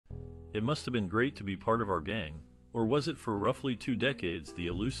It must have been great to be part of our gang. Or was it for roughly 2 decades the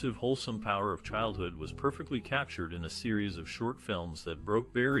elusive wholesome power of childhood was perfectly captured in a series of short films that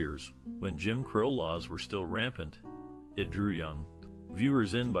broke barriers when Jim Crow laws were still rampant? It drew young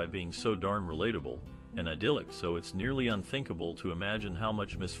viewers in by being so darn relatable and idyllic, so it's nearly unthinkable to imagine how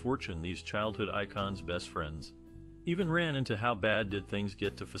much misfortune these childhood icons' best friends even ran into. How bad did things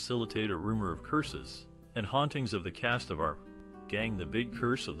get to facilitate a rumor of curses and hauntings of the cast of our gang? The Big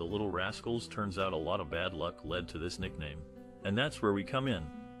Curse of the Little Rascals. Turns out a lot of bad luck led to this nickname, and that's where we come in.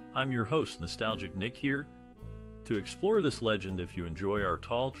 I'm your host, Nostalgic Nick, here to explore this legend. If you enjoy our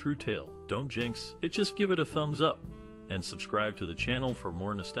tall true tale, don't jinx it, just give it a thumbs up and subscribe to the channel for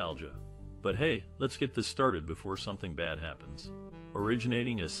more nostalgia. But hey, let's get this started before something bad happens.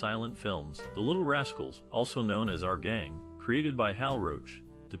 Originating as silent films, The Little Rascals, also known as Our Gang, created by Hal Roach,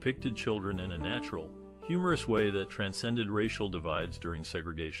 depicted children in a natural, humorous way that transcended racial divides during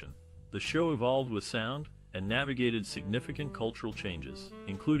segregation. The show evolved with sound and navigated significant cultural changes,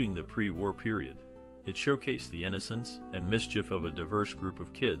 including the pre-war period. It showcased the innocence and mischief of a diverse group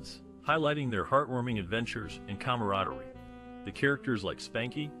of kids, highlighting their heartwarming adventures and camaraderie. The characters like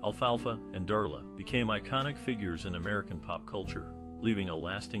Spanky, Alfalfa, and Darla became iconic figures in American pop culture, leaving a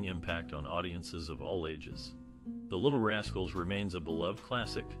lasting impact on audiences of all ages. The Little Rascals remains a beloved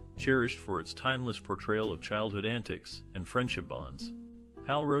classic, cherished for its timeless portrayal of childhood antics and friendship bonds.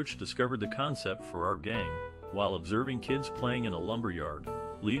 Hal Roach discovered the concept for Our Gang while observing kids playing in a lumberyard,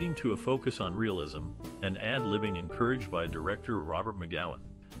 leading to a focus on realism and ad-libbing encouraged by director Robert McGowan.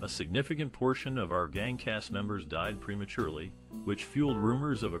 A significant portion of Our Gang cast members died prematurely, which fueled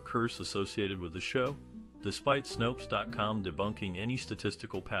rumors of a curse associated with the show, despite Snopes.com debunking any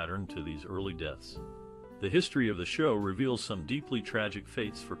statistical pattern to these early deaths. The history of the show reveals some deeply tragic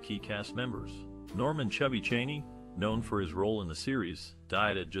fates for key cast members. Norman "Chubby" Chaney, known for his role in the series,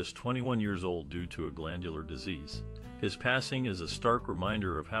 died at just 21 years old due to a glandular disease. His passing is a stark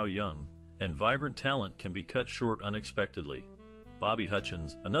reminder of how young and vibrant talent can be cut short unexpectedly. Bobby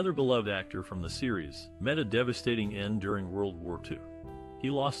Hutchins, another beloved actor from the series, met a devastating end during World War II.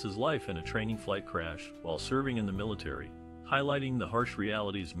 He lost his life in a training flight crash while serving in the military, highlighting the harsh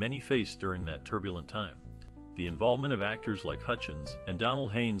realities many faced during that turbulent time. The involvement of actors like Hutchins and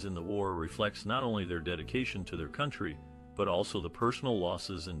Donald Haynes in the war reflects not only their dedication to their country, but also the personal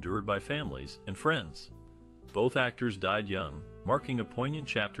losses endured by families and friends. Both actors died young, marking a poignant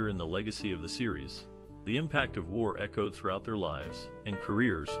chapter in the legacy of the series. The impact of war echoed throughout their lives and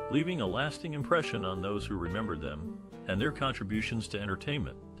careers, leaving a lasting impression on those who remembered them and their contributions to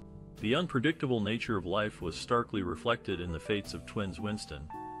entertainment. The unpredictable nature of life was starkly reflected in the fates of twins Winston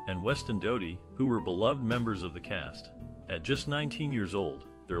and Weston Doty, who were beloved members of the cast. At just 19 years old,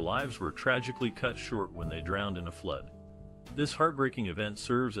 their lives were tragically cut short when they drowned in a flood. This heartbreaking event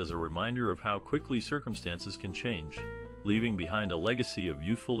serves as a reminder of how quickly circumstances can change, leaving behind a legacy of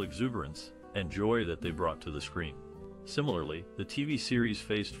youthful exuberance and joy that they brought to the screen. Similarly, the TV series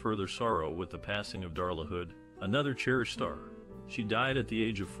faced further sorrow with the passing of Darla Hood, another cherished star. She died at the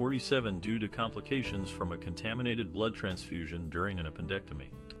age of 47 due to complications from a contaminated blood transfusion during an appendectomy.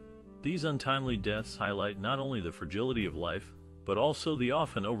 These untimely deaths highlight not only the fragility of life, but also the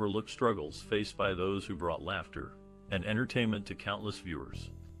often overlooked struggles faced by those who brought laughter and entertainment to countless viewers.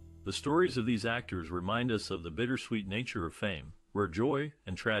 The stories of these actors remind us of the bittersweet nature of fame, where joy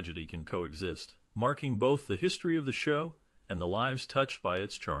and tragedy can coexist, marking both the history of the show and the lives touched by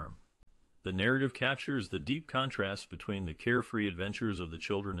its charm. The narrative captures the deep contrast between the carefree adventures of the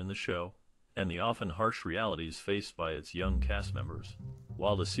children in the show and the often harsh realities faced by its young cast members.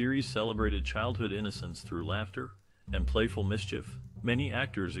 While the series celebrated childhood innocence through laughter and playful mischief, many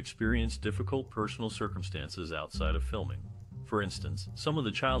actors experienced difficult personal circumstances outside of filming. For instance, some of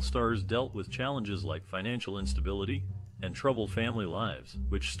the child stars dealt with challenges like financial instability and troubled family lives,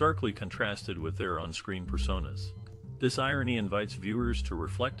 which starkly contrasted with their on-screen personas. This irony invites viewers to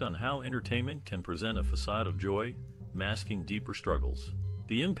reflect on how entertainment can present a facade of joy, masking deeper struggles.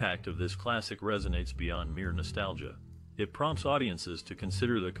 The impact of this classic resonates beyond mere nostalgia. It prompts audiences to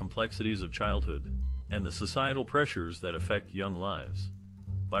consider the complexities of childhood and the societal pressures that affect young lives.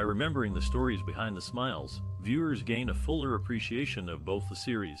 By remembering the stories behind the smiles, viewers gain a fuller appreciation of both the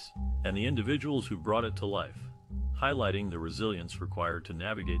series and the individuals who brought it to life, highlighting the resilience required to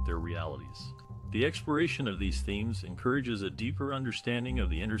navigate their realities. The exploration of these themes encourages a deeper understanding of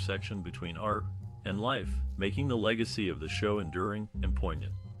the intersection between art and life, making the legacy of the show enduring and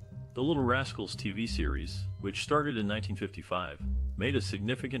poignant. The Little Rascals TV series, which started in 1955, made a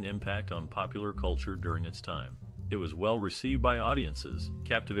significant impact on popular culture during its time. It was well received by audiences,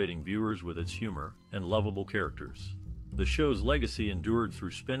 captivating viewers with its humor and lovable characters. The show's legacy endured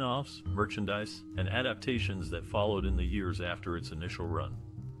through spin-offs, merchandise, and adaptations that followed in the years after its initial run.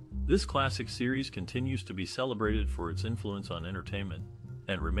 This classic series continues to be celebrated for its influence on entertainment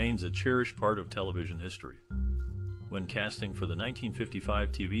and remains a cherished part of television history. When casting for the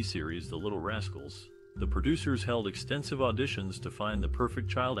 1955 TV series The Little Rascals, the producers held extensive auditions to find the perfect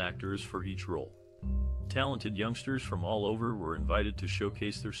child actors for each role. Talented youngsters from all over were invited to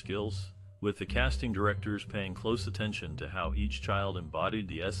showcase their skills, with the casting directors paying close attention to how each child embodied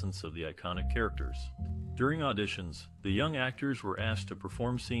the essence of the iconic characters. During auditions, the young actors were asked to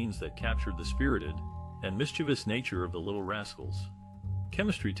perform scenes that captured the spirited and mischievous nature of the Little Rascals.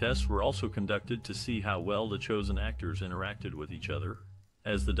 Chemistry tests were also conducted to see how well the chosen actors interacted with each other,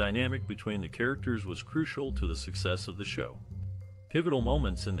 as the dynamic between the characters was crucial to the success of the show. Pivotal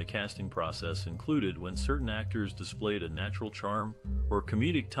moments in the casting process included when certain actors displayed a natural charm or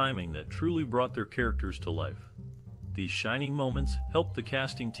comedic timing that truly brought their characters to life. These shining moments helped the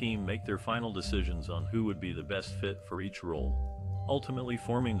casting team make their final decisions on who would be the best fit for each role, ultimately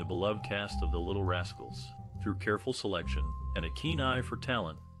forming the beloved cast of The Little Rascals. Through careful selection and a keen eye for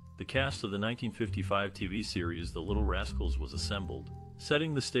talent, the cast of the 1955 TV series The Little Rascals was assembled,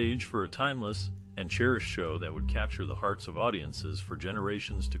 setting the stage for a timeless and cherished show that would capture the hearts of audiences for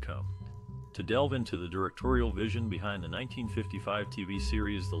generations to come. To delve into the directorial vision behind the 1955 TV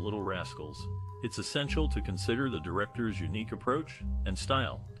series The Little Rascals, it's essential to consider the director's unique approach and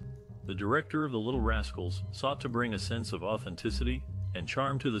style. The director of The Little Rascals sought to bring a sense of authenticity and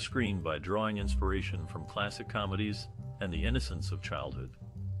charm to the screen by drawing inspiration from classic comedies and the innocence of childhood.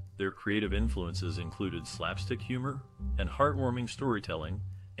 Their creative influences included slapstick humor and heartwarming storytelling,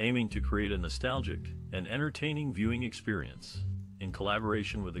 aiming to create a nostalgic and entertaining viewing experience. In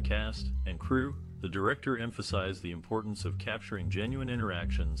collaboration with the cast and crew, the director emphasized the importance of capturing genuine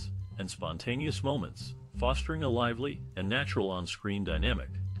interactions and spontaneous moments, fostering a lively and natural on-screen dynamic.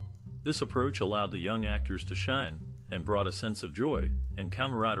 This approach allowed the young actors to shine and brought a sense of joy and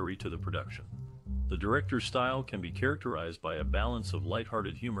camaraderie to the production. The director's style can be characterized by a balance of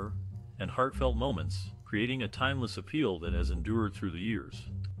lighthearted humor and heartfelt moments, creating a timeless appeal that has endured through the years.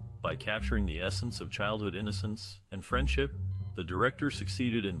 By capturing the essence of childhood innocence and friendship, the director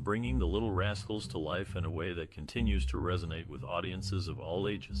succeeded in bringing The Little Rascals to life in a way that continues to resonate with audiences of all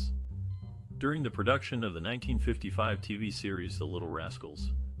ages. During the production of the 1955 TV series The Little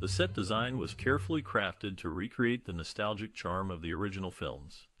Rascals, the set design was carefully crafted to recreate the nostalgic charm of the original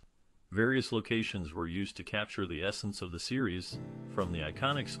films. Various locations were used to capture the essence of the series, from the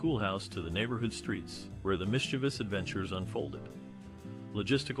iconic schoolhouse to the neighborhood streets, where the mischievous adventures unfolded.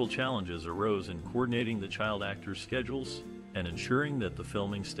 Logistical challenges arose in coordinating the child actors' schedules and ensuring that the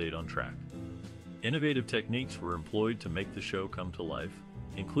filming stayed on track. Innovative techniques were employed to make the show come to life,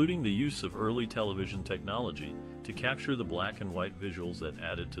 including the use of early television technology to capture the black and white visuals that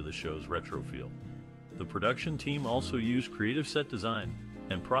added to the show's retro feel. The production team also used creative set design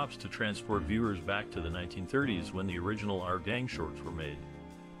and props to transport viewers back to the 1930s when the original Our Gang shorts were made.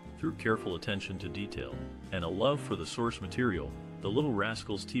 Through careful attention to detail and a love for the source material, the Little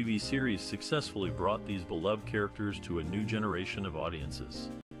Rascals TV series successfully brought these beloved characters to a new generation of audiences.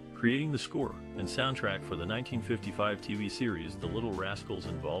 Creating the score and soundtrack for the 1955 TV series The Little Rascals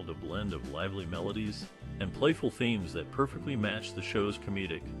involved a blend of lively melodies and playful themes that perfectly matched the show's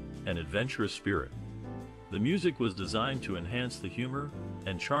comedic and adventurous spirit. The music was designed to enhance the humor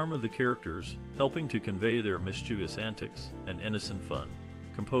and charm of the characters, helping to convey their mischievous antics and innocent fun.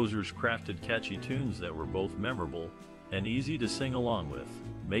 Composers crafted catchy tunes that were both memorable and easy to sing along with,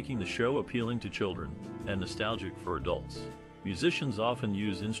 making the show appealing to children and nostalgic for adults. Musicians often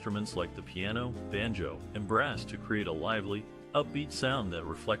use instruments like the piano, banjo, and brass to create a lively, upbeat sound that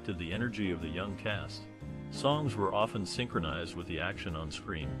reflected the energy of the young cast. Songs were often synchronized with the action on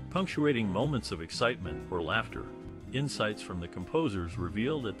screen, punctuating moments of excitement or laughter. Insights from the composers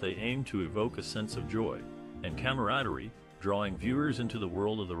reveal that they aimed to evoke a sense of joy and camaraderie, drawing viewers into the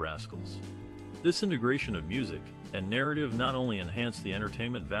world of the Rascals. This integration of music and narrative not only enhanced the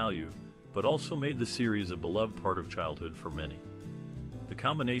entertainment value, but also made the series a beloved part of childhood for many. The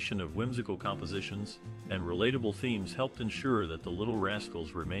combination of whimsical compositions and relatable themes helped ensure that The Little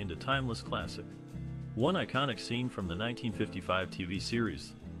Rascals remained a timeless classic. One iconic scene from the 1955 TV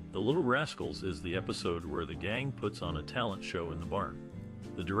series, The Little Rascals, is the episode where the gang puts on a talent show in the barn.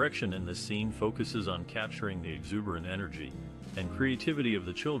 The direction in this scene focuses on capturing the exuberant energy and creativity of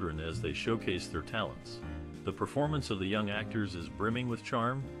the children as they showcase their talents. The performance of the young actors is brimming with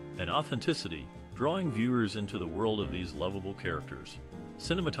charm and authenticity, drawing viewers into the world of these lovable characters.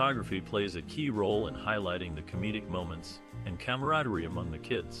 Cinematography plays a key role in highlighting the comedic moments and camaraderie among the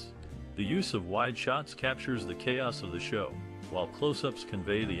kids. The The use of wide shots captures the chaos of the show, while close-ups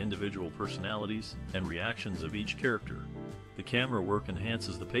convey the individual personalities and reactions of each character. The camera work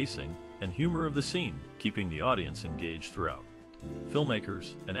enhances the pacing and humor of the scene, keeping the audience engaged throughout.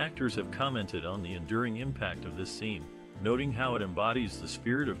 Filmmakers and actors have commented on the enduring impact of this scene, noting how it embodies the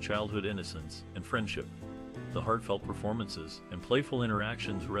spirit of childhood innocence and friendship. The heartfelt performances and playful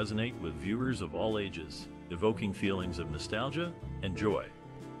interactions resonate with viewers of all ages, evoking feelings of nostalgia and joy.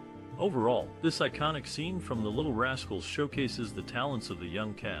 Overall, this iconic scene from The Little Rascals showcases the talents of the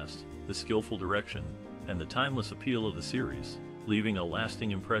young cast, the skillful direction, and the timeless appeal of the series, leaving a lasting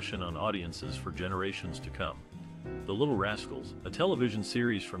impression on audiences for generations to come. The Little Rascals, a television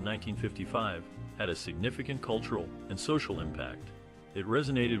series from 1955, had a significant cultural and social impact. It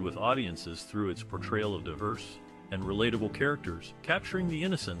resonated with audiences through its portrayal of diverse and relatable characters, capturing the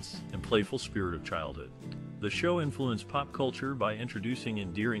innocence and playful spirit of childhood. The show influenced pop culture by introducing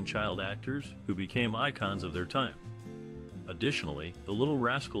endearing child actors who became icons of their time. Additionally, The Little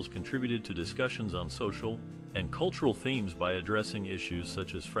Rascals contributed to discussions on social and cultural themes by addressing issues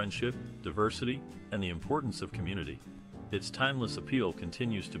such as friendship, diversity, and the importance of community. Its timeless appeal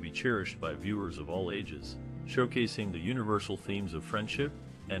continues to be cherished by viewers of all ages, showcasing the universal themes of friendship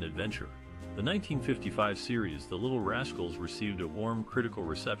and adventure. The 1955 series The Little Rascals received a warm critical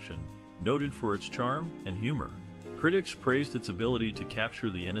reception, noted for its charm and humor. Critics praised its ability to capture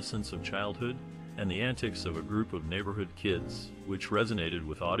the innocence of childhood and the antics of a group of neighborhood kids, which resonated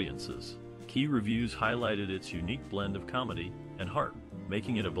with audiences. Key reviews highlighted its unique blend of comedy and heart,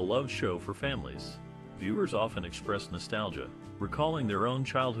 making it a beloved show for families. Viewers often expressed nostalgia, recalling their own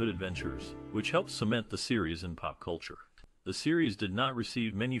childhood adventures, which helped cement the series in pop culture. The series did not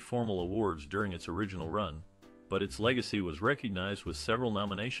receive many formal awards during its original run, but its legacy was recognized with several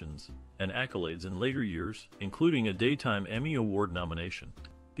nominations and accolades in later years, including a Daytime Emmy Award nomination.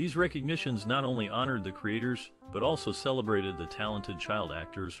 These recognitions not only honored the creators, but also celebrated the talented child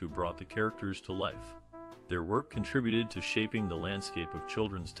actors who brought the characters to life. Their work contributed to shaping the landscape of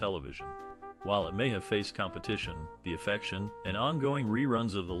children's television. While it may have faced competition, the affection and ongoing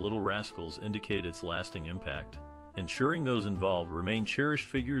reruns of The Little Rascals indicate its lasting impact, ensuring those involved remain cherished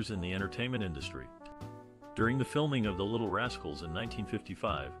figures in the entertainment industry. During the filming of The Little Rascals in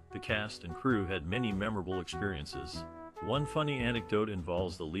 1955, the cast and crew had many memorable experiences. One funny anecdote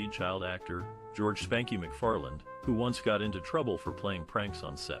involves the lead child actor, George Spanky McFarland, who once got into trouble for playing pranks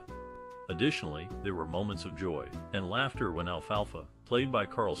on set. Additionally, there were moments of joy and laughter when Alfalfa, played by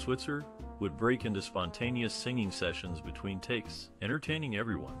Carl Switzer, would break into spontaneous singing sessions between takes, entertaining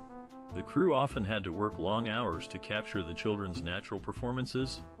everyone. The crew often had to work long hours to capture the children's natural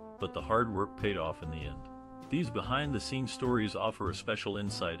performances, but the hard work paid off in the end. These behind-the-scenes stories offer a special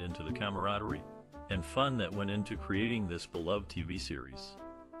insight into the camaraderie and fun that went into creating this beloved TV series.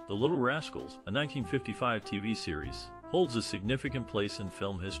 The Little Rascals, a 1955 TV series, holds a significant place in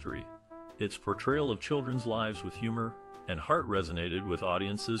film history. Its portrayal of children's lives with humor and heart resonated with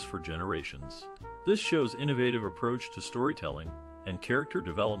audiences for generations. This show's innovative approach to storytelling and character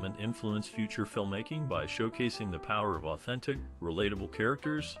development influenced future filmmaking by showcasing the power of authentic, relatable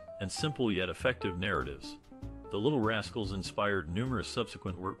characters and simple yet effective narratives. The Little Rascals inspired numerous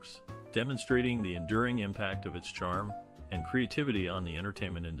subsequent works, demonstrating the enduring impact of its charm and creativity on the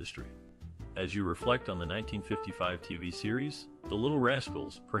entertainment industry. As you reflect on the 1955 TV series, The Little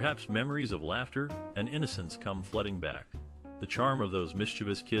Rascals, perhaps memories of laughter and innocence come flooding back. The charm of those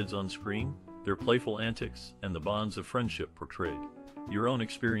mischievous kids on screen, their playful antics, and the bonds of friendship portrayed. Your own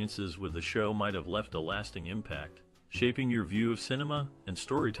experiences with the show might have left a lasting impact, shaping your view of cinema and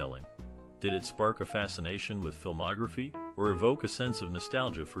storytelling. Did it spark a fascination with filmography, or evoke a sense of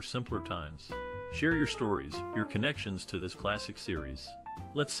nostalgia for simpler times? Share your stories, your connections to this classic series.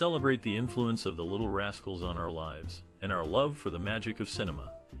 Let's celebrate the influence of The Little Rascals on our lives, and our love for the magic of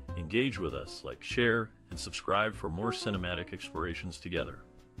cinema. Engage with us, like, share, and subscribe for more cinematic explorations together.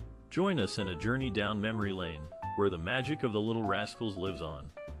 Join us in a journey down memory lane, where the magic of The Little Rascals lives on.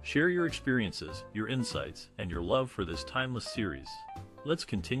 Share your experiences, your insights, and your love for this timeless series. Let's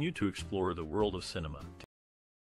continue to explore the world of cinema.